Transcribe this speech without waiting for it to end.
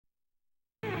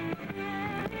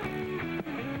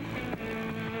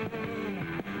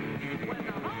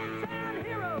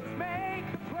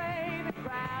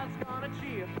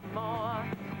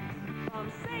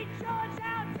St. George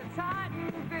out to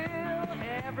Tottenville,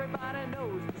 everybody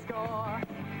knows the score.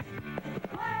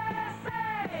 Class A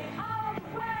all the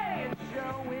way, and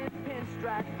showing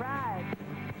pinstripe pride.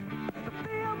 The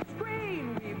field is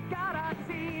green, we've got our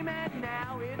team, and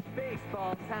now it's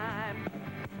baseball time.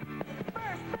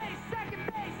 First base, second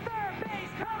base, third base,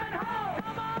 coming home.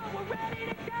 Come on, we're ready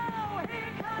to go.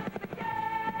 Here comes the game.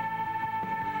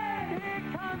 Here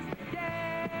comes the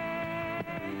game.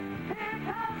 Here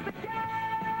comes the game.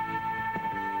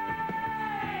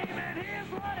 And here's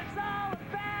what it's all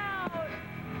about.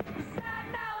 The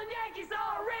Staten Island Yankees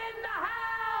are in the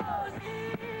house.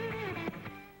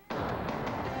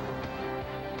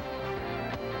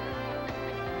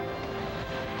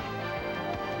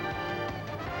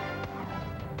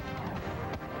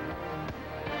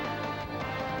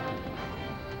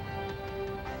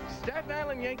 Staten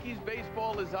Island Yankees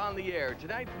baseball is on the air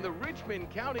tonight from the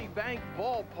Richmond County Bank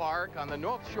Ballpark on the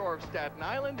North Shore of Staten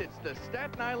Island. It's the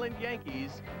Staten Island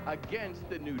Yankees against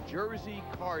the New Jersey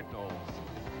Cardinals.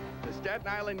 The Staten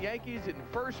Island Yankees in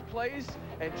first place,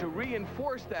 and to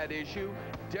reinforce that issue,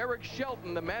 Derek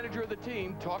Shelton, the manager of the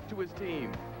team, talked to his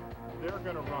team. They're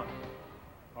going to run.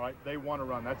 All right, they want to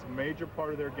run. That's a major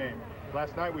part of their game.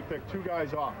 Last night we picked 2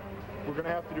 guys off. We're going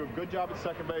to have to do a good job at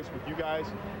second base with you guys,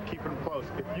 keeping them close.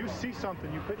 If you see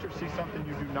something, you pitcher see something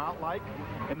you do not like,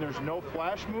 and there's no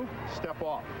flash move, step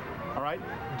off. All right?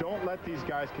 Don't let these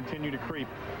guys continue to creep.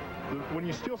 When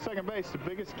you steal second base, the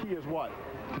biggest key is what?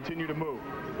 Continue to move.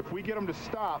 If we get them to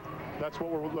stop, that's what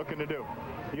we're looking to do.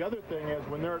 The other thing is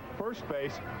when they're at first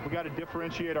base, we got to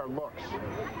differentiate our looks.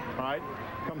 All right?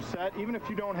 Come set. Even if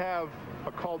you don't have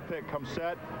a called pick, come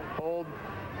set, hold,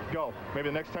 go. Maybe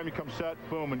the next time you come set,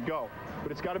 boom, and go.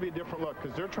 But it's got to be a different look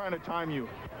because they're trying to time you,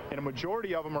 and a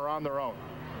majority of them are on their own.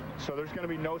 So there's going to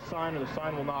be no sign, and the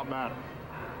sign will not matter.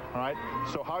 All right?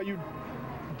 So how you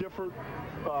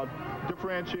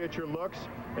differentiate your looks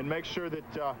and make sure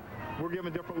that we're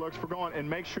giving different looks for going, and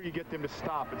make sure you get them to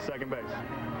stop at second base.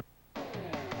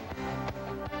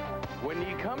 When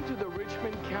you come to the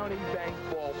Richmond County Bank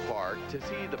Ballpark to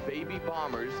see the Baby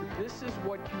Bombers, this is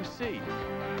what you see.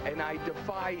 And I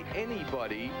defy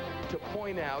anybody to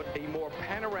point out a more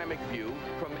panoramic view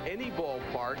from any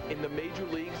ballpark in the major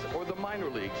leagues or the minor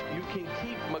leagues. You can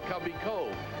keep McCovey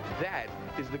Cove. That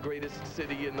is the greatest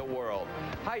city in the world.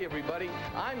 Hi, everybody.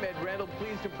 I'm Ed Randall,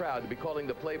 pleased and proud to be calling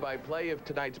the play-by-play of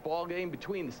tonight's ball game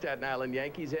between the Staten Island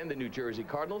Yankees and the New Jersey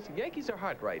Cardinals. The Yankees are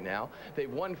hot right now.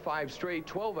 They've won 5 straight,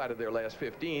 12 out of their last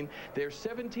 15. They're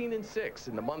 17-6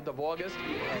 in the month of August,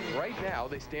 and right now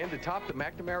they stand atop the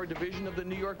McNamara division of the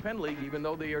New York Penn League, even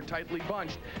though they are tightly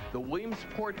bunched. The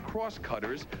Williamsport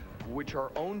Crosscutters, which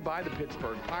are owned by the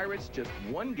Pittsburgh Pirates, just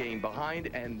 1 game behind,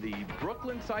 and the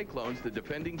Brooklyn Cyclones, the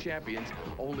defending champions,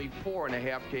 only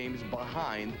 4.5 games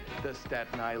behind the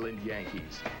Staten Island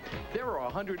Yankees. There are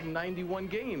 191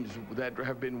 games that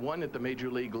have been won at the major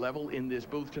league level in this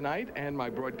booth tonight, and my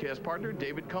broadcast partner,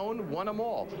 David Cohn, won them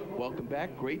all. Welcome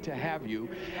back. Great to have you.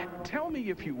 Tell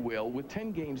me, if you will, with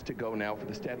 10 games to go now for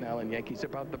the Staten Island Yankees,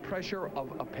 about the pressure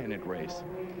of a pennant race.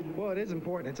 Well, it is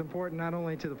important. It's important not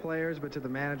only to the players, but to the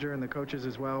manager and the coaches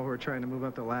as well, who are trying to move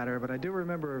up the ladder. But I do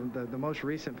remember the most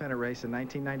recent pennant race in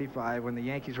 1995 when the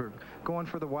Yankees were going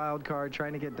for the wild card,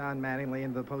 trying to get Don Mattingly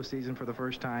into the postseason for the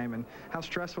first time, and how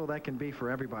stressful that can be for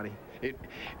everybody.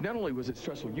 Not only was it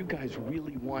stressful, you guys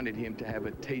really wanted him to have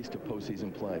a taste of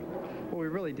postseason play. Well, we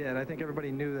really did. I think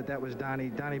everybody knew that that was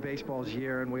Donnie Baseball's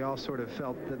year, and we all sort of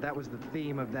felt that that was the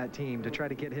theme of that team, to try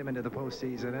to get him into the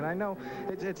postseason. And I know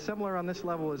it's similar on this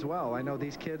level as well. I know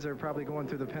these kids are probably going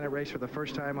through the pennant race for the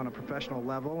first time on a professional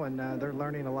level, and they're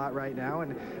learning a lot right now.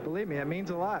 And believe me, it means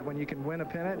a lot when you can win a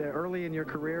pennant early in your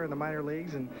career in the minor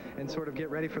leagues and sort of get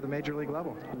ready for the major league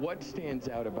level. What stands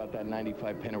out about that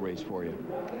 95 pennant race for you?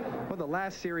 Well, the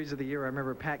last series of the year, I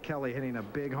remember Pat Kelly hitting a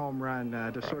big home run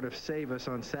to sort of save us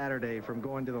on Saturday from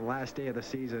going to the last day of the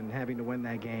season, having to win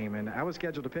that game. And I was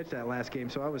scheduled to pitch that last game,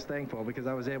 so I was thankful because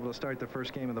I was able to start the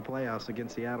first game of the playoffs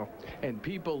against Seattle. And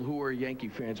people who are Yankee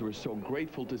fans were so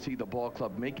grateful to see the ball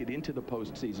club make it into the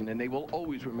postseason, and they will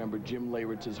always remember Jim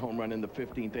Leyritz's home run in the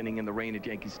 15th inning in the rain at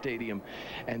Yankee Stadium,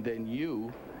 and then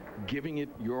you giving it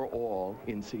your all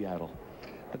in Seattle.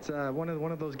 It's one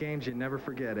of those games you never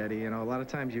forget, Eddie. You know, a lot of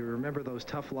times you remember those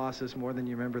tough losses more than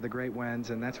you remember the great wins,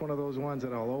 and that's one of those ones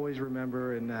that I'll always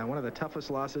remember, and one of the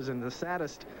toughest losses and the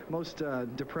saddest, most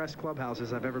depressed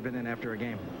clubhouses I've ever been in after a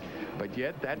game. But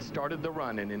yet that started the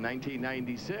run, and in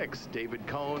 1996, David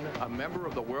Cohn, a member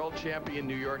of the world champion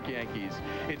New York Yankees.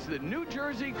 It's the New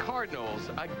Jersey Cardinals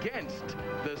against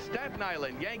the Staten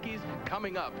Island Yankees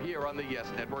coming up here on the Yes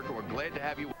Network, and we're glad to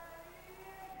have you.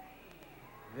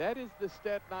 That is the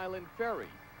Staten Island Ferry,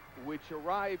 which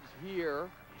arrives here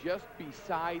just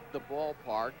beside the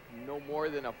ballpark, no more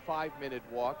than a 5-minute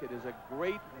walk. It is a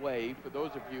great way for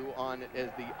those of you on, as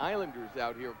the Islanders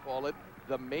out here call it,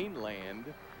 the mainland,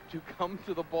 to come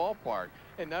to the ballpark.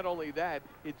 And not only that,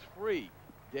 it's free.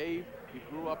 Dave, you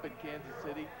grew up in Kansas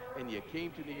City, and you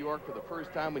came to New York for the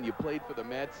first time when you played for the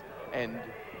Mets, and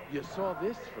you saw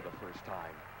this for the first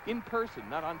time, in person,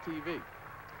 not on TV.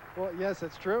 Well, yes,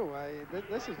 it's true.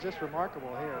 This is just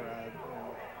remarkable here. You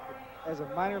know, as a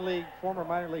former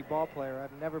minor league ball player,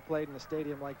 I've never played in a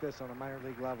stadium like this on a minor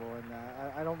league level, and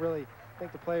I don't really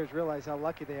think the players realize how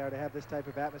lucky they are to have this type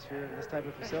of atmosphere and this type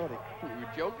of facility. We were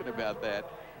joking about that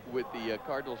with the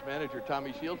Cardinals manager,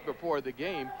 Tommy Shields, before the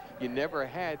game. You never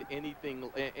had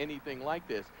anything like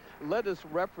this. Let us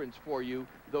reference for you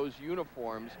those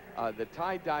uniforms. The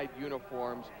tie-dyed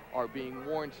uniforms are being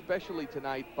worn specially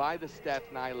tonight by the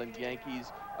Staten Island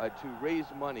Yankees to raise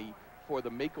money for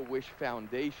the Make-A-Wish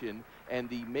Foundation, and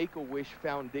the Make-A-Wish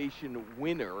Foundation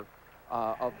winner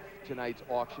of tonight's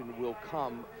auction will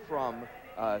come from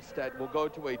will go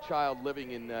to a child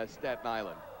living in Staten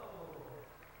Island.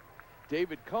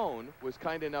 David Cohn was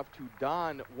kind enough to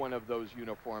don one of those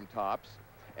uniform tops,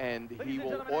 and he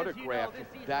will autograph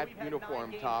that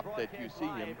uniform top that you see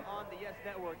him on the Yes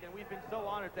Network, and we've been so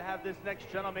honored to have this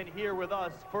next gentleman here with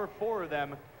us for 4 of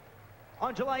them.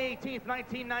 On July 18th,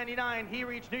 1999, he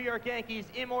reached New York Yankees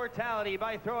immortality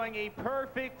by throwing a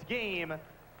perfect game.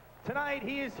 Tonight,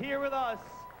 he is here with us.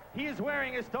 He is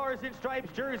wearing a Stars and Stripes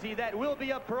jersey that will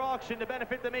be up for auction to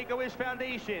benefit the Make-A-Wish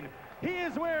Foundation. He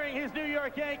is wearing his New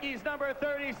York Yankees number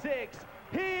 36.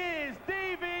 He is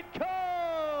David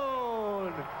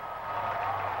Cohn.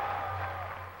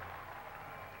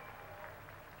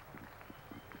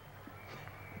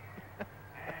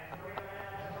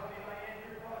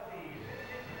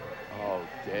 Oh,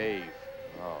 Dave.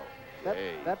 Oh,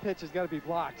 Dave. That pitch has got to be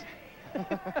blocked.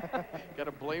 Got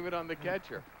to blame it on the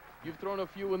catcher. You've thrown a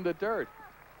few in the dirt.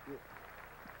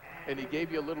 And he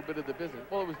gave you a little bit of the business.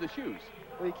 Well, it was the shoes.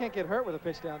 Well, you can't get hurt with a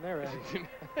pitch down there, Eddie.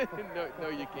 No,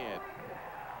 you can't.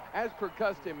 As per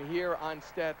custom here on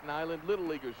Staten Island, Little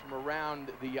Leaguers from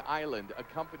around the island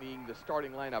accompanying the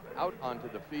starting lineup out onto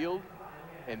the field.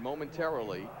 And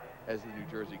momentarily, as the New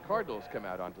Jersey Cardinals come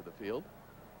out onto the field,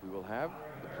 we will have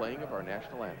the playing of our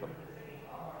national anthem.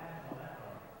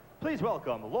 Please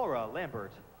welcome Laura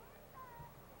Lambert.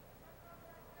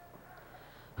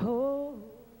 Oh,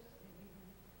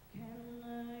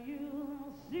 can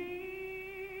you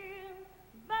see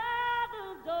by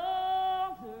the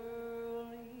dawn's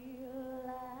early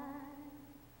light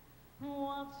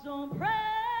what so proudly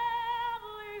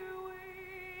we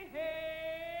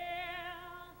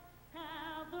hailed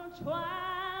at the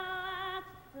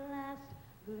twilight's last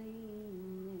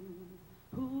gleaming,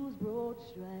 whose broad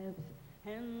stripes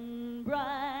and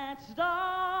bright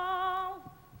stars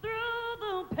through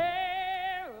the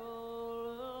perilous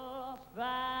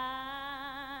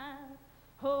fight.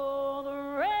 Oh, the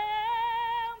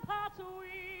ramparts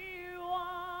we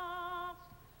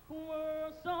watched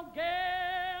were so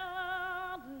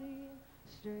gallantly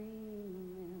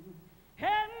streaming,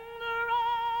 and the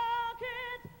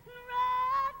rockets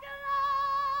rocket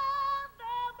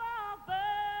them are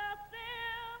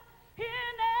bursting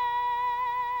in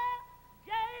air,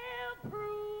 gave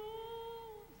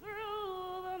proof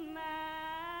through the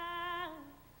night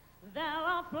that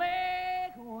our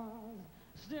flag was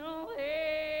still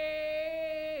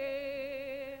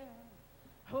there.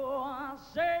 Oh, I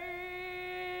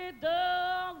say,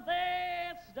 does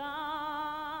that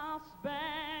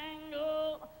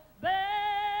star-spangled banner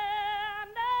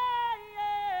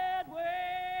yet wave?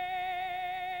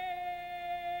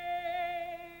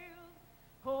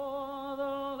 Oh,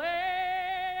 the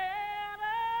land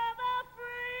of the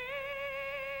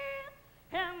free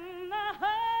and the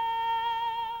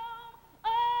home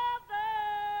of the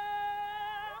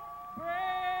brave.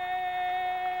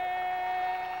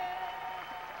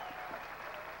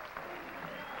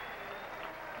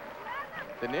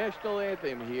 The national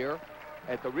anthem here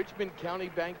at the Richmond County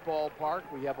Bank Ballpark.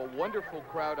 We have a wonderful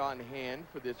crowd on hand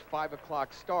for this 5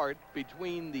 o'clock start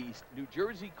between the New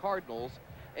Jersey Cardinals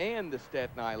and the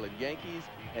Staten Island Yankees.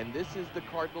 And this is the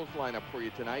Cardinals lineup for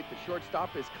you tonight. The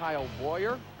shortstop is Kyle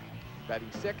Boyer.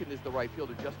 Batting second is the right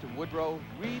fielder, Justin Woodrow.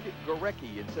 Reed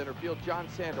Gorecki in center field. John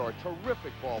Sandor, a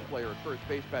terrific ball player at first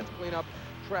base, bats cleanup.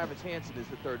 Travis Hansen is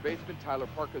the third baseman. Tyler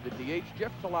Parker, the DH.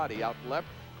 Jeff Talati out left.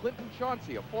 Clinton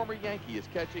Chauncey, a former Yankee, is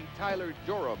catching. Tyler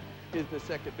Joram is the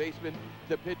second baseman.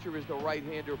 The pitcher is the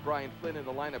right-hander Brian Flynn in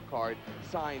the lineup card,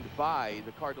 signed by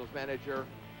the Cardinals manager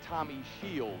Tommy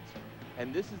Shields.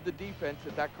 and this is the defense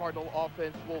that Cardinal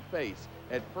offense will face.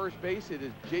 At first base, it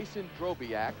is Jason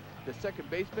Drobiak. The second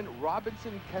baseman,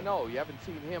 Robinson Cano. You haven't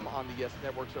seen him on the Yes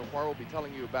Network so far. We'll be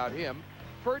telling you about him.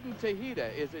 Ferdin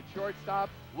Tejeda is at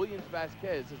shortstop. Williams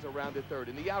Vasquez is around at third.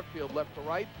 In the outfield, left to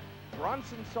right,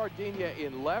 Bronson Sardinia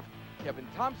in left, Kevin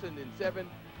Thompson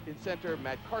in center,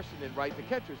 Matt Carson in right. The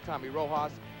catcher's Tommy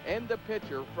Rojas, and the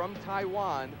pitcher from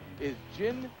Taiwan is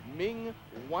Chien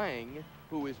Ming-Wang,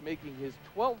 who is making his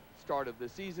 12th start of the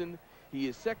season. He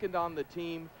is second on the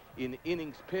team in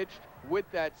innings pitched with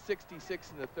that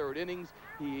 66 in the third innings.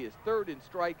 He is third in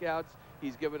strikeouts.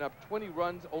 He's given up 20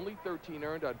 runs, only 13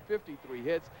 earned on 53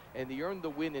 hits, and he earned the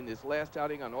win in his last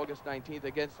outing on August 19th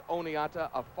against Oneonta,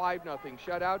 a 5-0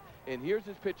 shutout. And here's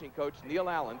his pitching coach, Neil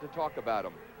Allen, to talk about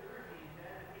him.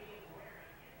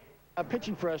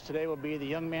 Pitching for us today will be the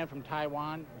young man from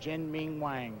Taiwan, Chien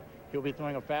Ming-Wang. He'll be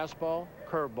throwing a fastball,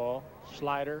 curveball,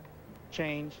 slider,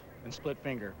 change, and split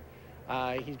finger.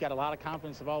 He's got a lot of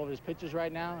confidence of all of his pitches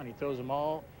right now, and he throws them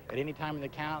all at any time in the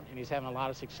count, and he's having a lot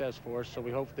of success for us, so we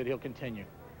hope that he'll continue.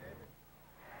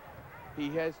 He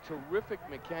has terrific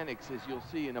mechanics, as you'll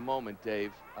see in a moment,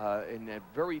 Dave, and a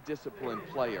very disciplined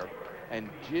player. And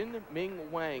Chien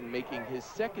Ming-Wang making his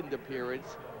second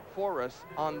appearance for us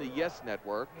on the Yes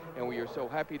Network, and we are so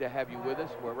happy to have you with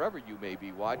us wherever you may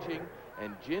be watching.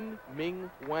 And Chien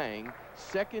Ming-Wang,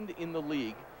 second in the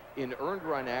league in earned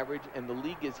run average, and the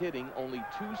league is hitting only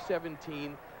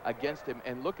 .217 against him.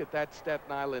 And look at that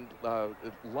Staten Island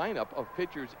lineup of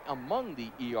pitchers among the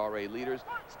ERA leaders.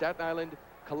 Staten Island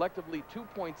collectively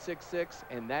 2.66,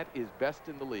 and that is best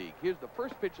in the league. Here's the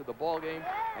first pitch of the ball game,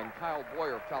 and Kyle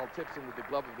Boyer foul tips in with the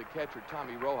glove of the catcher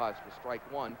Tommy Rojas for strike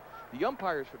one. The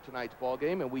umpires for tonight's ball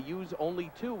game, and we use only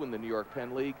two in the New York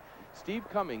Penn League. Steve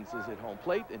Cummings is at home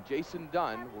plate, and Jason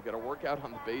Dunn will get a workout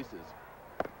on the bases.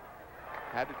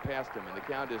 Had it past him, and the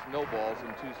count is no balls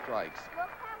and 2 strikes.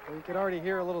 Well, you can already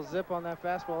hear a little zip on that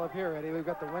fastball up here, Eddie. We've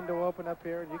got the window open up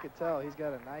here, and you can tell he's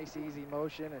got a nice, easy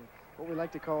motion and what we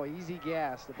like to call easy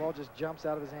gas. The ball just jumps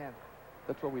out of his hand.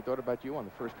 That's what we thought about you on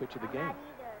the first pitch of the game.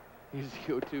 Here's the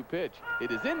 0-2 pitch.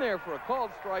 It is in there for a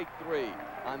called strike 3.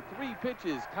 On 3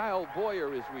 pitches, Kyle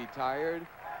Boyer is retired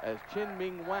as Chien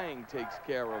Ming-Wang takes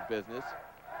care of business.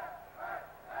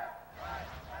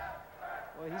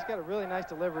 Well, he's got a really nice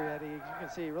delivery, Eddie. As you can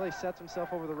see, he really sets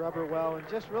himself over the rubber well and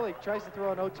just really tries to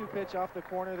throw an 0-2 pitch off the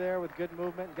corner there with good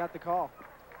movement and got the call.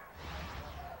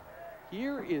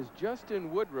 Here is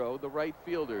Justin Woodrow, the right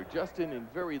fielder. Justin in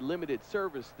very limited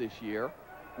service this year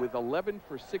with 11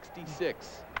 for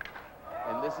 66.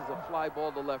 And this is a fly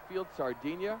ball to left field.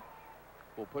 Sardinia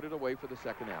will put it away for the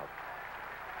second out.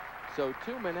 So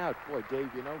 2 men out. Boy, Dave,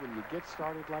 you know, when you get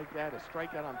started like that, a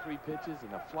strikeout on 3 pitches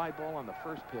and a fly ball on the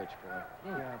first pitch, boy.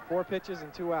 Yeah, 4 pitches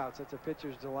and 2 outs. That's a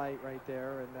pitcher's delight right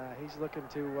there. And he's looking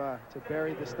to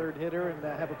bury this third hitter and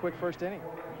have a quick first inning.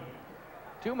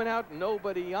 2 men out,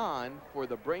 nobody on for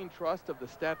the brain trust of the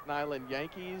Staten Island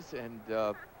Yankees.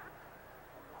 And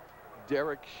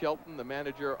Derek Shelton, the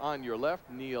manager, on your left.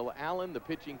 Neil Allen, the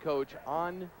pitching coach,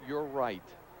 on your right.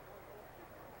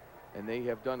 And they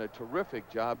have done a terrific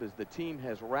job as the team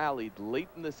has rallied late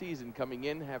in the season, coming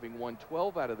in having won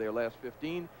 12 out of their last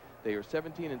 15. They are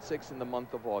 17-6 in the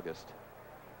month of August.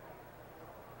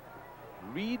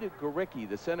 Reed Gorecki,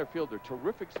 the center fielder,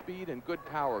 terrific speed and good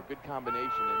power, good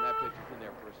combination, and that pitch is in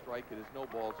there for a strike. It is no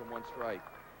balls and 1 strike.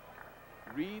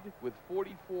 Reed, with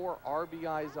 44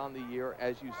 RBIs on the year,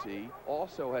 as you see,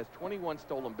 also has 21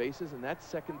 stolen bases, and that's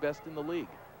second best in the league.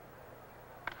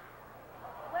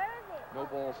 No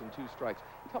balls and 2 strikes.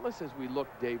 Tell us as we look,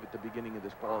 Dave, at the beginning of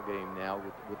this ball game now,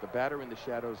 with the batter in the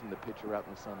shadows and the pitcher out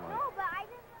in the sunlight.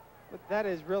 But that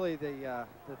is really the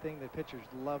thing that pitchers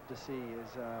love to see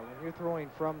is when you're throwing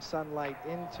from sunlight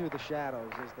into the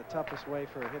shadows is the toughest way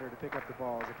for a hitter to pick up the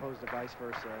ball as opposed to vice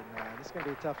versa. And this is going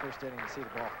to be a tough first inning to see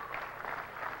the ball.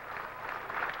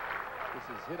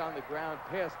 This is hit on the ground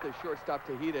past the shortstop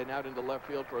Tejeda and out into left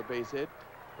field for a base hit.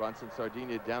 Bronson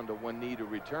Sardinia down to 1 knee to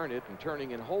return it, and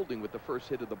turning and holding with the first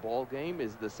hit of the ball game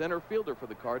is the center fielder for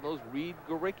the Cardinals, Reed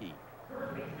Gorecki.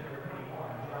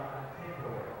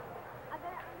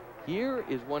 Here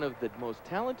is one of the most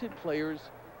talented players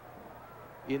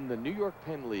in the New York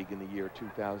Penn League in the year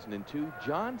 2002,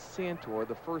 John Santor,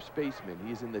 the first baseman.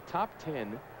 He's in the top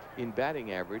 10 in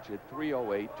batting average at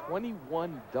 .308,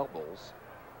 21 doubles,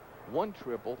 1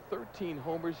 triple, 13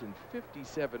 homers, and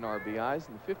 57 RBIs.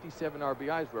 And 57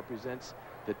 RBIs represents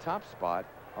the top spot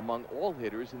among all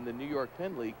hitters in the New York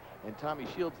Penn League. And Tommy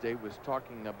Shields, Dave, was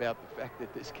talking about the fact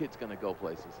that this kid's going to go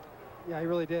places. Yeah, he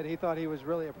really did. He thought he was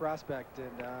really a prospect.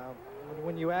 And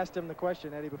when you asked him the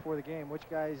question, Eddie, before the game, what's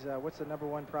the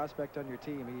 #1 prospect on your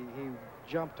team?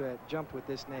 He jumped with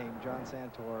this name, John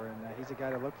Santor, and he's a guy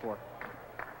to look for.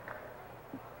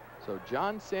 So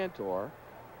John Santor,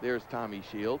 there's Tommy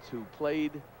Shields, who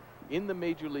played in the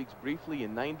major leagues briefly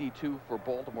in '92 for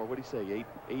Baltimore. What do you say?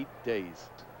 Eight days.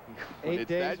 When 8 it's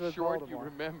days that with short, Baltimore. You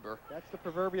remember. That's the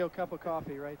proverbial cup of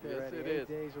coffee right there, Yes, Eddie. it 8 is.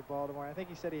 days with Baltimore. I think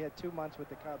he said he had 2 months with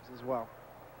the Cubs as well.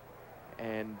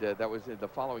 And that was the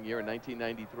following year in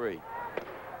 1993.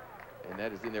 And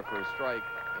that is in there for a strike.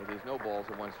 It is no balls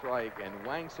and 1 strike. And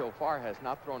Wang so far has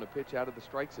not thrown a pitch out of the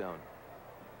strike zone.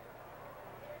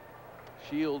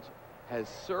 Shields has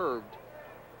served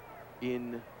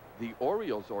in the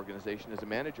Orioles organization as a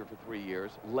manager for 3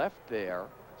 years, left there,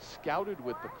 scouted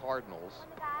with the Cardinals,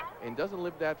 and doesn't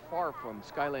live that far from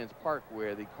Skylands Park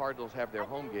where the Cardinals have their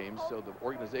home games. So the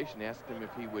organization asked him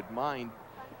if he would mind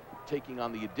taking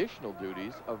on the additional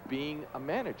duties of being a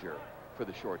manager for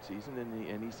the short season,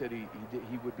 and he said he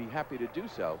would be happy to do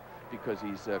so because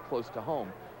he's close to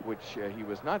home, which he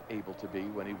was not able to be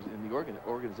when he was in the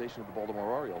organization of the Baltimore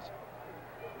Orioles.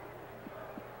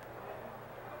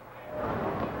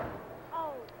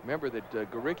 Remember that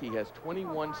Garicki has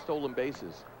 21 stolen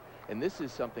bases, and this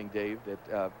is something, Dave,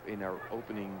 that in our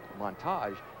opening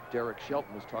montage, Derek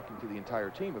Shelton was talking to the entire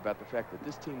team about the fact that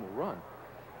this team will run.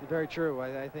 Very true.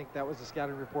 I think that was the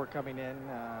scouting report coming in.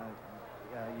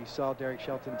 You saw Derek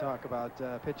Shelton talk about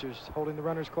pitchers holding the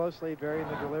runners closely, varying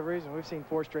the deliveries, and we've seen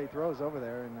 4 straight throws over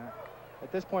there. And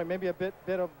at this point, maybe a bit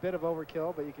of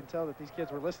overkill, but you can tell that these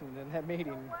kids were listening in that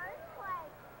meeting.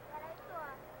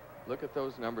 Look at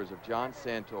those numbers of John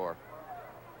Santor.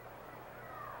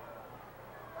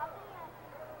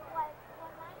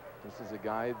 This is a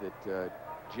guy that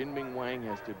Chien Ming-Wang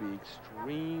has to be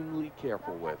extremely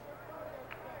careful with.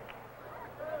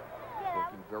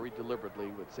 Working very deliberately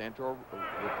with Santor, with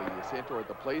the Santor at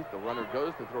the plate. The runner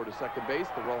goes to throw to second base.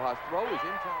 The Rojas throw is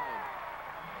in time.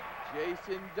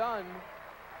 Jason Dunn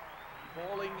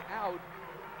falling out.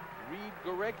 Reed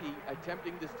Gurecki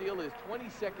attempting to steal his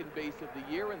 22nd base of the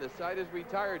year, and the side is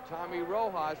retired. Tommy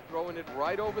Rojas throwing it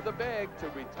right over the bag to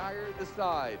retire the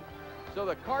side. So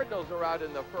the Cardinals are out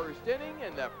in the first inning,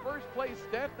 and the first place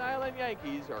Staten Island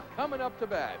Yankees are coming up to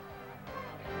bat.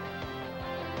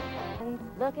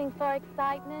 Looking for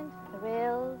excitement,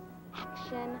 thrills,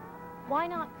 action? Why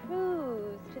not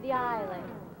cruise to the island?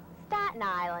 Staten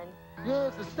Island. Yeah,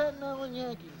 it's the Staten Island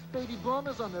Yankees. Baby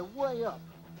Bombers on their way up.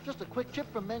 Just a quick trip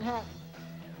from Manhattan.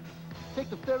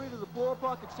 Take the ferry to the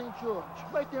ballpark at St. George,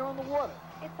 right there on the water.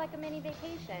 It's like a mini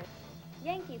vacation,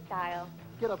 Yankee style.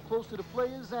 Get up close to the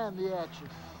players and the action.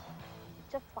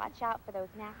 Just watch out for those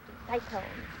nasty cyclones.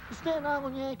 The Staten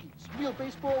Island Yankees. Real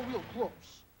baseball, real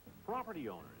close. Property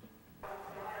owners.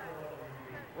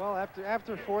 Well,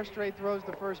 after 4 straight throws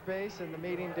to first base and the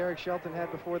meeting Derek Shelton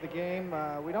had before the game,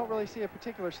 we don't really see a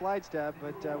particular slide step,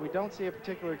 but we don't see a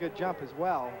particular good jump as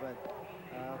well. But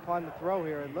upon the throw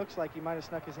here, it looks like he might have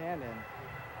snuck his hand in.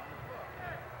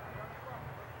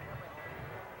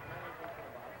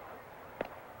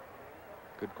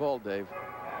 Good call, Dave.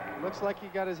 Looks like he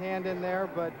got his hand in there,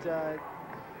 but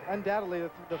undoubtedly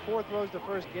the 4 throws to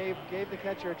first gave the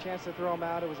catcher a chance to throw him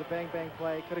out. It was a bang-bang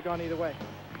play. Could have gone either way.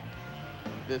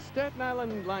 The Staten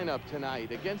Island lineup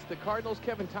tonight against the Cardinals: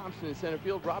 Kevin Thompson in center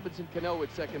field, Robinson Cano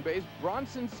at second base,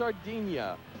 Bronson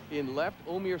Sardinha in left,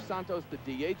 Omir Santos the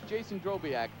DH, Jason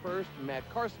Drobiak first, Matt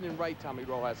Carson in right, Tommy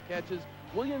Rojas catches,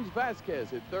 Williams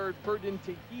Vasquez at third, Ferdinand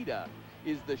Tejeda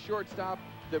is the shortstop.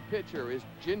 The pitcher is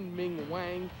Chien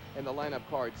Ming-Wang, and the lineup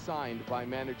card signed by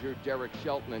manager Derek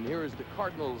Shelton. And here is the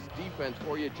Cardinals defense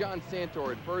for you. John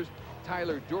Santor at first,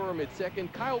 Tyler Durham at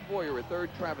second, Kyle Boyer at third,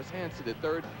 Travis Hansen at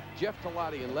third, Jeff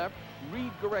Talati in left,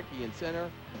 Reed Gurecki in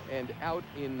center, and out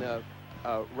in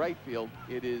right field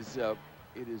it is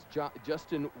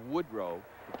Justin Woodrow.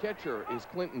 The catcher is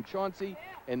Clinton Chauncey,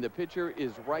 and the pitcher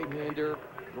is right-hander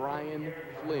Brian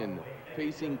Flynn,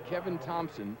 facing Kevin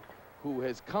Thompson, who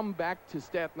has come back to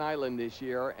Staten Island this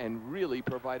year and really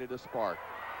provided a spark.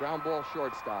 Ground ball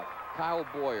shortstop, Kyle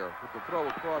Boyer with the throw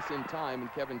across in time,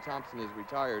 and Kevin Thompson is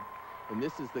retired. And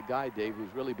this is the guy, Dave,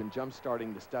 who's really been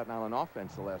jump-starting the Staten Island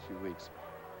offense the last few weeks.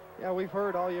 Yeah, we've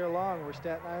heard all year long where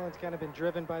Staten Island's kind of been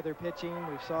driven by their pitching.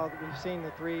 We've seen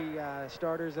the 3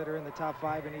 starters that are in the top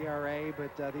 5 in ERA,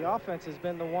 but the offense has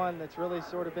been the one that's really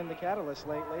sort of been the catalyst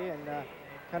lately and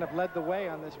kind of led the way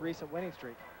on this recent winning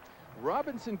streak.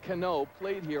 Robinson Cano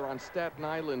played here on Staten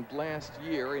Island last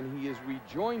year, and he has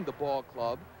rejoined the ball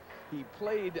club. He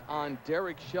played on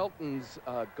Derek Shelton's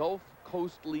Gulf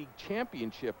Coast League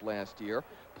Championship last year,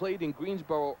 played in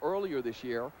Greensboro earlier this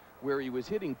year where he was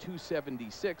hitting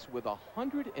 .276 with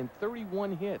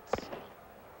 131 hits.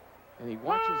 And he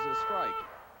watches a strike.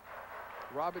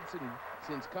 Robinson,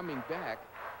 since coming back,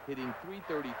 hitting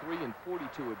 .333 and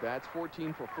 42 at-bats,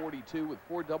 14 for 42 with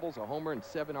 4 doubles, a homer, and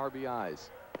 7 RBIs.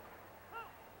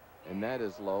 And that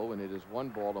is low, and it is 1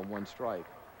 ball and 1 strike.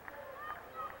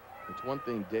 It's one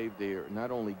thing, Dave, they're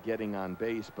not only getting on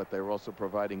base, but they're also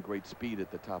providing great speed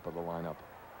at the top of the lineup.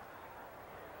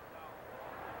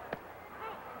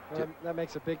 Well, that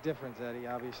makes a big difference, Eddie,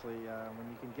 obviously, when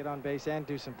you can get on base and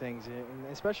do some things,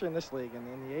 especially in this league. And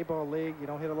in the A-ball league, you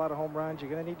don't hit a lot of home runs.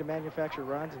 You're going to need to manufacture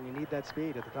runs, and you need that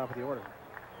speed at the top of the order.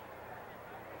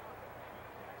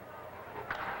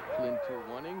 Flynn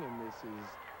 2-1, and this is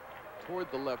toward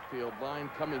the left field line.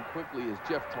 Coming quickly is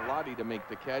Jeff Talati to make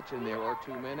the catch, and there are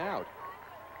 2 men out.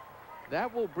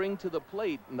 That will bring to the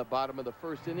plate in the bottom of the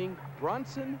first inning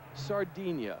Bronson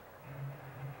Sardinha,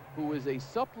 who is a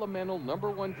supplemental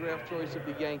 #1 draft choice of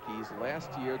the Yankees last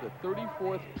year, the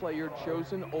 34th player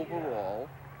chosen overall.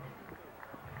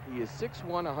 He is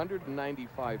 6'1",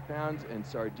 195 pounds, and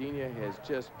Sardinha has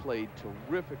just played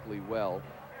terrifically well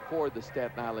for the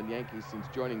Staten Island Yankees since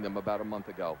joining them about a month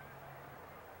ago.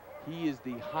 He is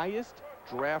the highest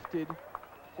drafted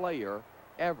player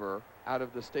ever out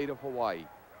of the state of Hawaii.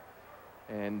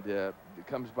 And it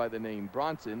comes by the name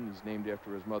Bronson. He's named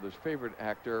after his mother's favorite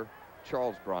actor,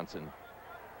 Charles Bronson.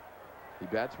 He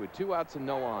bats with 2 outs and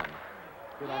no on.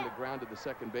 Hit on the ground to the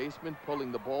second baseman,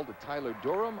 pulling the ball to Tyler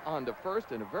Durham on to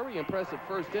first, and a very impressive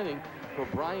first inning for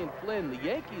Brian Flynn. The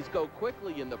Yankees go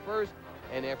quickly in the first,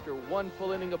 and after 1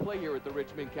 full inning of play here at the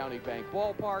Richmond County Bank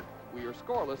Ballpark, we are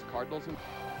scoreless. Cardinals and...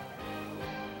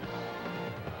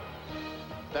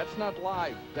 That's not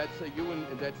live. That's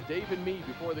that's Dave and me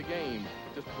before the game,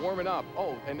 just warming up.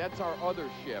 Oh, and that's our other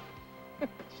ship.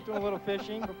 Just doing a little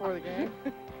fishing before the game.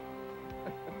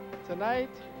 Tonight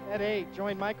at 8,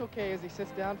 join Michael Kay as he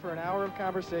sits down for an hour of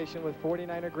conversation with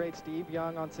 49er great Steve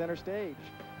Young on center stage.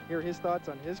 Hear his thoughts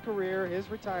on his career, his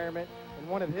retirement, and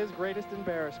one of his greatest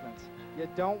embarrassments. You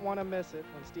don't want to miss it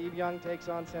when Steve Young takes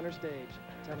on center stage.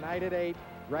 Tonight at 8,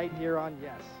 right here on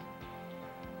Yes.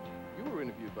 You were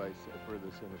interviewed for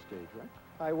the center stage, right?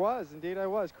 I was, indeed I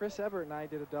was. Chris Everett and I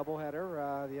did a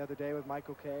doubleheader the other day with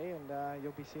Michael Kay, and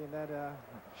you'll be seeing that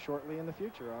shortly in the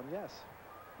future on Yes.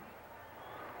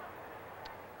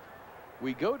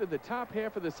 We go to the top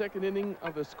half of the second inning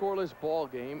of a scoreless ball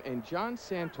game, and John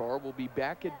Santor will be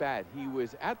back at bat. He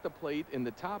was at the plate in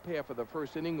the top half of the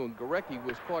first inning when Gorecki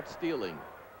was caught stealing.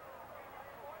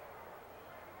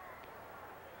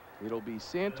 It'll be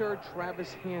Santor,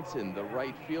 Travis Hansen, the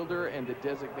right fielder, and the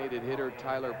designated hitter,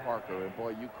 Tyler Parker. And boy,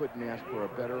 you couldn't ask for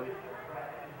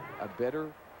a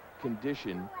better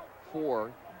condition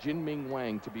for Chien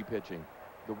Ming-Wang to be pitching.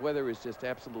 The weather is just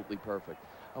absolutely perfect.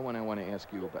 I want to ask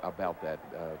you about that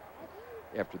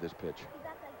after this pitch.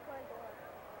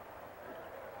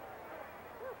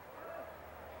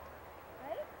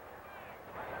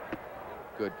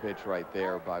 Good pitch right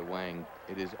there by Wang.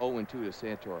 It is 0-2 to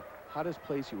Santor. Hottest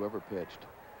place you ever pitched?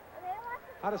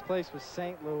 Hottest place was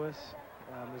St. Louis,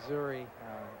 Missouri,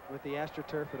 with the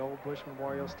AstroTurf at Old Bush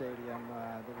Memorial Stadium.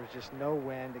 There was just no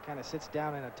wind. It kind of sits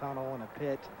down in a tunnel in a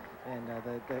pit, and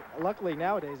luckily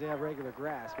nowadays they have regular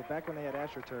grass, but back when they had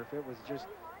AstroTurf, it was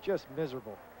just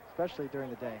miserable, especially during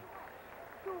the day.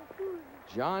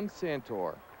 John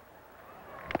Santor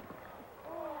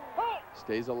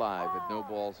stays alive at no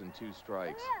balls and 2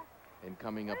 strikes. And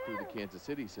coming up through the Kansas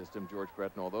City system, George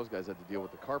Brett and all those guys had to deal with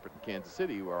the carpet in Kansas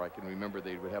City, where I can remember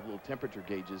they would have little temperature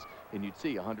gauges, and you'd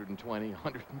see 120,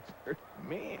 130.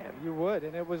 Man. You would,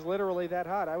 and it was literally that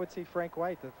hot. I would see Frank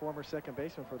White, the former second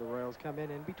baseman for the Royals, come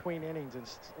in between innings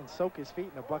and soak his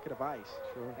feet in a bucket of ice.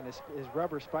 Sure. And his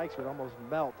rubber spikes would almost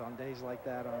melt on days like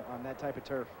that on that type of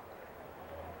turf.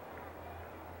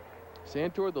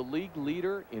 Santor, the league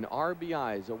leader in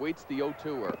RBIs, awaits the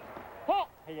 0-2er.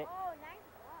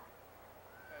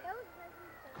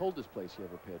 Coldest place you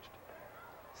ever pitched?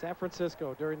 San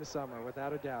Francisco during the summer,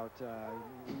 without a doubt.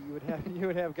 You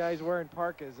would have guys wearing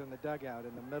parkas in the dugout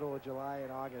in the middle of July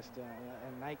and August,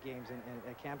 and night games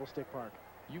at Candlestick Park.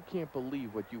 You can't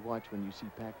believe what you watch when you see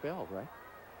Pac-Bell, right?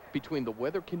 Between the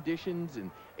weather conditions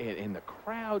and the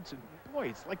crowds, and boy,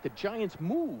 it's like the Giants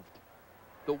moved.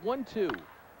 The 1-2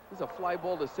 is a fly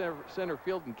ball to center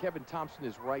field, and Kevin Thompson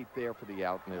is right there for the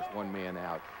out, and there's 1 man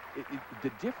out.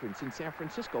 The difference in San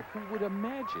Francisco, who would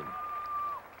imagine?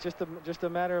 Just a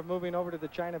matter of moving over to the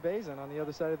China Basin on the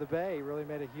other side of the bay really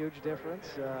made a huge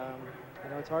difference. You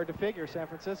know, it's hard to figure San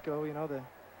Francisco. You know,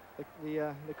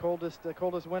 the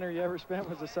coldest winter you ever spent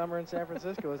was the summer in San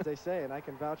Francisco, as they say, and I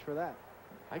can vouch for that.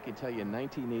 I can tell you, in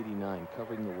 1989,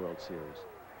 covering the World Series,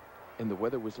 and the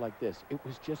weather was like this. It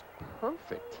was just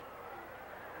perfect.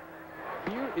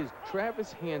 Here is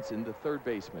Travis Hansen, the third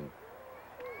baseman,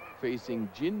 facing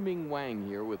Chien Ming-Wang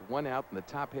here with one out in the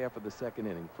top half of the second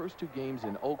inning. First two games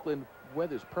in Oakland,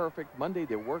 weather's perfect. Monday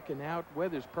they're working out,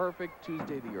 weather's perfect.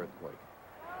 Tuesday the earthquake.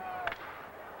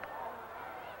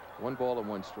 1 ball and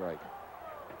 1 strike.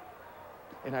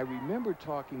 And I remember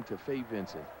talking to Fay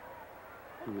Vincent,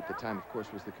 who at the time, of course,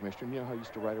 was the commissioner. You know how I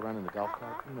used to ride around in the golf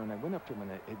cart? You know, and I went up to him,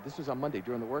 and this was on Monday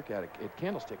during the workout at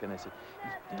Candlestick, and I said,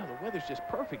 you know, the weather's just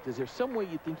perfect. Is there some way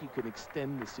you think you can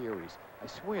extend the series? I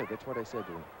swear, that's what I said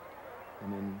to him.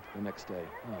 And then the next day,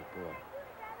 oh,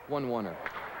 boy. 1-1er.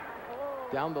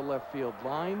 Down the left field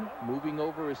line, moving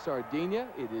over is Sardinia.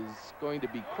 It is going to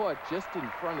be caught just in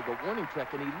front of the warning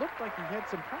track, and he looked like he had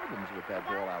some problems with that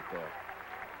ball out there.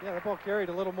 Yeah, the ball carried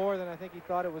a little more than I think he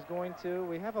thought it was going to.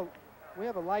 We have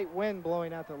a light wind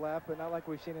blowing out to left, but not like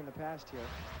we've seen in the past here.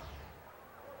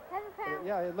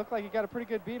 Yeah, it looked like he got a pretty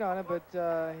good beat on it, but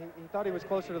he thought he was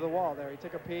closer to the wall there. He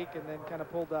took a peek and then kind of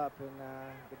pulled up, and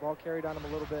the ball carried on him a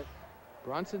little bit.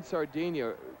 Bronson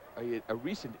Sardinia, a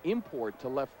recent import to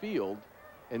left field,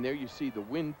 and there you see the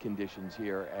wind conditions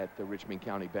here at the Richmond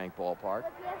County Bank Ballpark.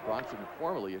 Bronson,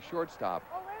 formerly a shortstop.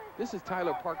 This is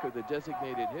Tyler Parker, the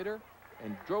designated hitter,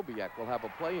 and Drobiak will have a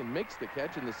play and makes the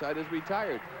catch, and the side is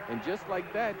retired. And just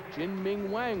like that, Chien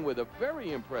Ming-Wang with a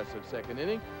very impressive second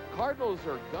inning. Cardinals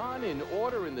are gone in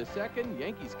order in the second.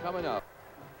 Yankees coming up.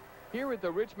 Here at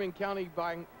the Richmond County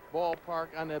Bank Ballpark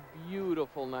on a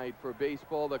beautiful night for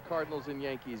baseball, the Cardinals and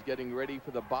Yankees getting ready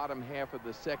for the bottom half of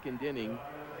the second inning.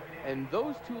 And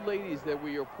those two ladies that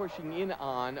we are pushing in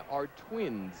on are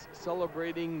twins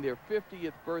celebrating their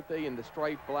 50th birthday in the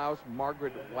striped blouse,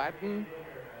 Margaret Watton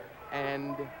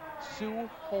and Sue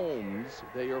Holmes.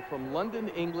 They are from London,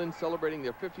 England, celebrating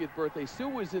their 50th birthday. Sue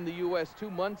was in the U.S.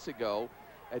 2 months ago,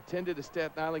 attended a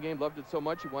Staten Island game, loved it so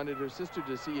much she wanted her sister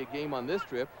to see a game on this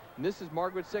trip. And this is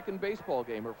Margaret's second baseball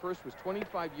game. Her first was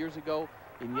 25 years ago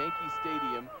in Yankee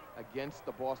Stadium against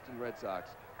the Boston Red Sox.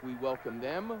 We welcome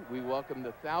them. We welcome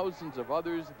the thousands of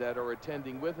others that are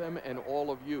attending with them, and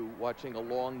all of you watching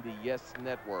along the Yes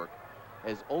Network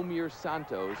as Omir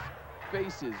Santos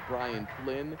faces Brian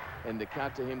Flynn, and the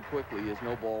count to him quickly is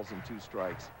no balls and 2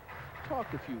 strikes.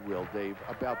 Talk, if you will, Dave,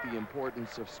 about the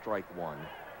importance of strike one.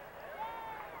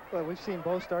 Well, we've seen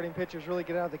both starting pitchers really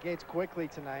get out of the gates quickly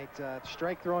tonight.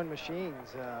 Strike throwing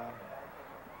machines.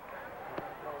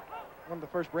 One of the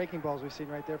first breaking balls we've seen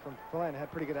right there from Flynn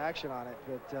had pretty good action on it.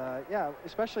 But yeah,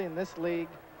 especially in this league,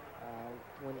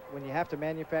 when you have to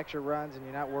manufacture runs and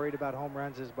you're not worried about home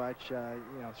runs as much, you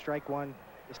know, strike one,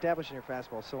 establishing your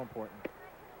fastball is so important.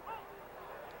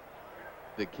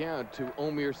 The count to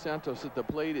Omir Santos at the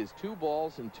plate is 2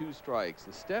 balls and 2 strikes.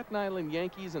 The Staten Island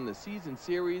Yankees in the season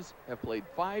series have played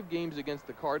 5 games against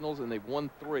the Cardinals, and they've won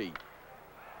 3.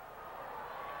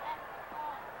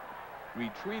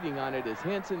 Retreating on it is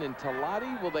Hansen and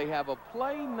Talati. Will they have a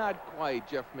play? Not quite.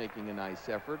 Jeff making a nice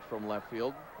effort from left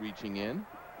field, reaching in.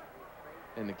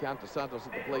 And the count to Santos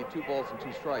at the plate, 2 balls and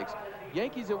 2 strikes.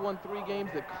 Yankees have won 3 games.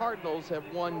 The Cardinals have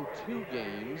won 2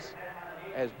 games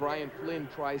as Brian Flynn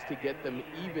tries to get them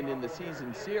even in the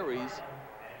season series.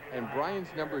 And Brian's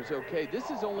number is okay. This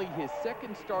is only his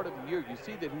 2nd start of the year. You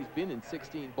see that he's been in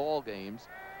 16 ball games,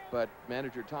 but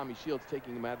manager Tommy Shields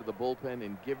taking him out of the bullpen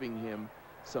and giving him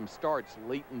some starts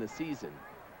late in the season.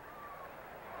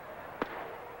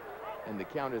 And the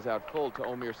count is out full to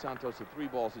Omir Santos at 3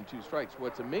 balls and 2 strikes.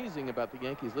 What's amazing about the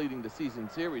Yankees leading the season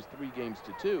series 3 games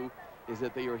to 2 is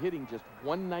that they are hitting just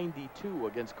 192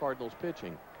 against Cardinals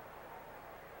pitching.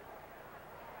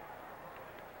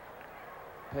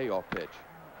 Payoff pitch.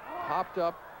 Popped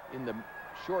up in the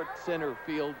short center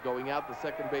field, going out the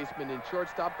second baseman and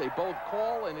shortstop. They both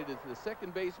call, and it is the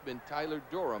second baseman, Tyler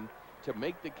Durham, to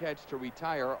make the catch to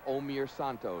retire Omir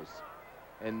Santos.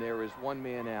 And there is 1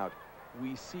 man out.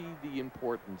 We see the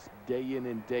importance day in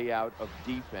and day out of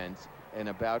defense and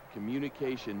about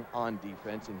communication on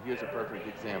defense, and here's a perfect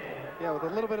example. Yeah, with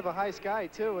a little bit of a high sky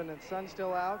too, and the sun's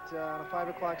still out on a 5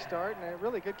 o'clock start, and a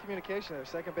really good communication there.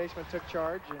 Second baseman took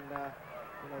charge, and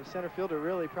you know, the center fielder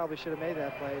really probably should have made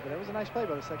that play, but it was a nice play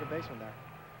by the second baseman there.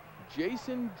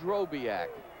 Jason Drobiak,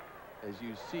 as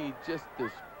you see, just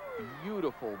this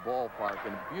beautiful ballpark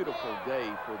and a beautiful day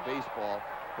for baseball.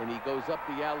 And he goes up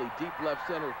the alley, deep left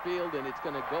center field, and it's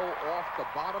going to go off the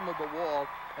bottom of the wall.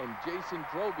 And Jason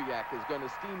Drobiak is going to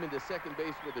steam into second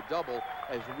base with a double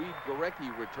as Reed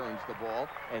Gorecki returns the ball.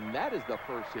 And that is the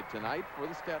first hit tonight for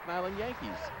the Staten Island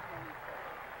Yankees.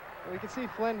 Well, you can see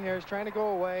Flynn here is trying to go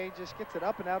away, just gets it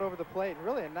up and out over the plate, and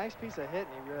really a nice piece of hit.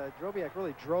 And Drobiak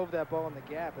really drove that ball in the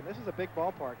gap. And this is a big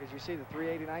ballpark, as you see the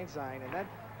 389 sign,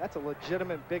 and that's a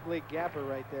legitimate big league gapper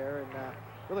right there, and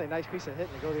really a nice piece of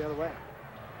hitting to go the other way.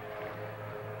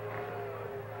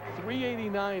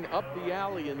 389 up the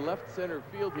alley in left center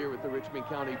field here at the Richmond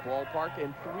County Ballpark,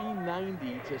 and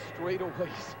 390 to straightaway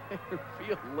center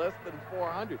field, less than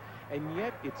 400. And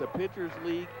yet it's a pitcher's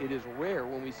league. It is rare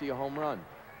when we see a home run.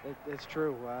 It's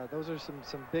true. Those are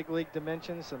some big league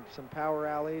dimensions, some power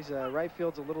alleys. Right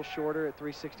field's a little shorter at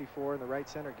 364 in the right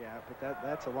center gap, but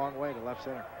that's a long way to left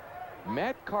center.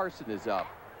 Matt Carson is up,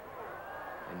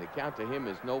 and the count to him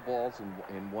is no balls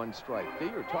and 1 strike. They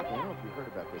are talking, I don't know if you heard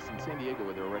about this, in San Diego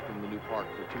where they're erecting the new park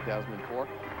for 2004.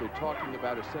 They're talking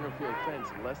about a center field fence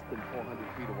less than 400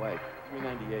 feet away,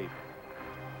 398.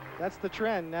 That's the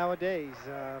trend nowadays.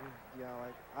 You know,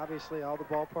 obviously all the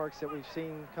ballparks that we've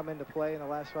seen come into play in the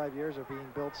last 5 years are being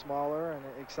built smaller, and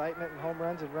excitement and home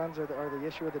runs and runs are the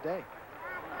issue of the day.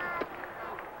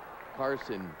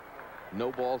 Carson, no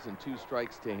balls and 2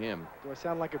 strikes to him. Do I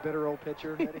sound like a bitter old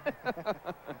pitcher, Eddie?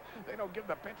 They don't give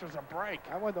the pitchers a break.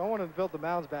 I want to build the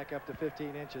mounds back up to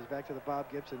 15 inches, back to the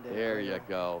Bob Gibson days. There you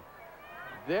go.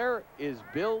 There is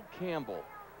Bill Campbell,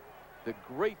 the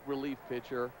great relief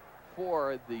pitcher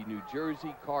for the New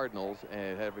Jersey Cardinals,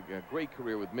 and having a great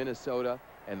career with Minnesota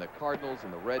and the Cardinals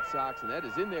and the Red Sox, and that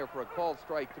is in there for a called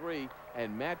strike 3,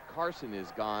 and Matt Carson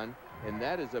is gone, and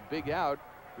that is a big out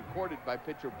recorded by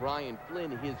pitcher Brian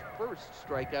Flynn, his first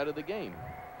strikeout of the game.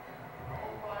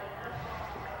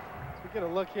 So we get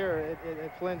a look here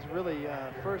at Flynn's really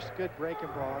first good breaking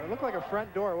ball. It looked like a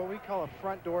front door, what we call a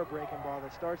front door breaking ball,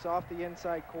 that starts off the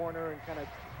inside corner and kind of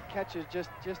catches just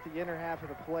the inner half of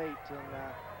the plate, and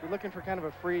we're looking for kind of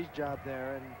a freeze job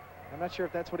there, and I'm not sure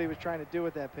if that's what he was trying to do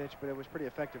with that pitch, but it was pretty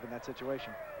effective in that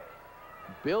situation.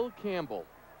 Bill Campbell,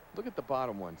 look at the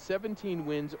bottom one, 17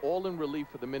 wins, all in relief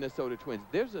for the Minnesota Twins.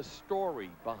 There's a story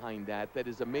behind that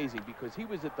is amazing, because he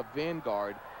was at the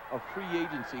vanguard of free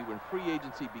agency when free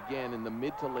agency began in the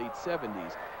mid to late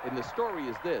 70s. And the story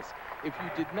is this: if you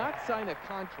did not sign a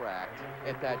contract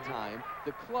at that time,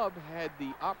 the club had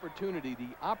the opportunity,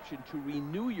 the option to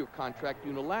renew your contract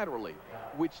unilaterally,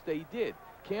 which they did.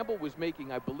 Campbell was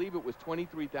making, I believe it was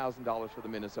 $23,000 for the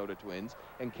Minnesota Twins,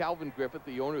 and Calvin Griffith,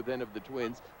 the owner then of the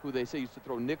Twins, who they say used to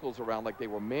throw nickels around like they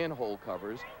were manhole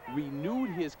covers,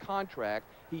 renewed his contract.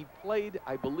 He played,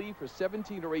 I believe, for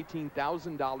 $17,000 or $18,000,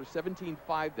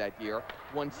 $17,500 that year,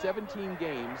 won 17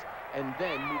 games, and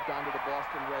then moved on to the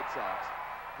Boston Red Sox.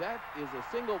 That is a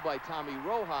single by Tommy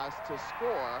Rojas to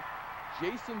score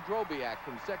Jason Drobiak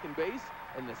from second base,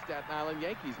 and the Staten Island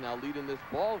Yankees now lead in this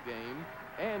ball game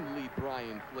and lead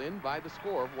Brian Flynn by the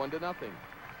score of 1-0.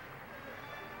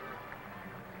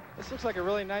 This looks like a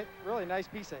really nice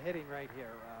piece of hitting right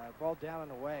here. Ball down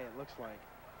and away, it looks like.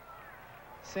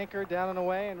 Sinker down and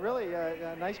away, and really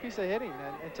a nice piece of hitting,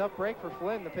 and tough break for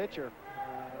Flynn, the pitcher.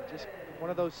 Just one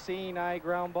of those seeing eye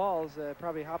ground balls.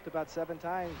 Probably hopped about 7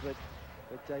 times,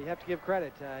 but you have to give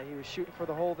credit. He was shooting for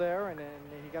the hole there, and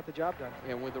he got the job done.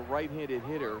 And with a right-handed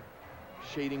hitter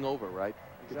shading over, right?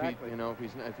 Exactly.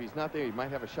 If he's not there, he might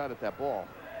have a shot at that ball.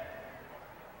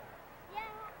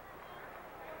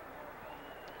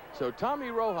 So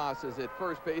Tommy Rojas is at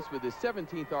first base with his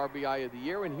 17th RBI of the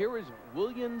year, and here is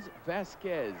Williams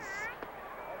Vasquez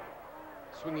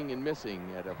swinging and missing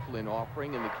at a Flynn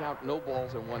offering, and the count no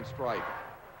balls and 1 strike.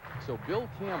 So Bill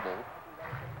Campbell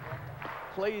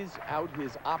plays out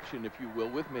his option, if you will,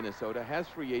 with Minnesota, has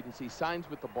free agency, signs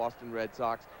with the Boston Red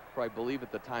Sox for, I believe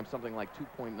at the time, something like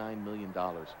 $2.9 million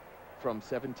from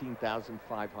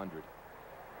 $17,500.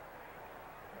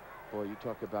 Boy, you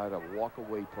talk about a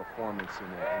walk-away performance in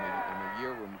a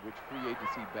year in which free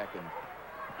agency beckoned.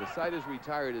 The side is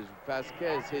retired as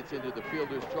Vasquez hits into the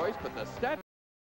fielder's choice, but the Staten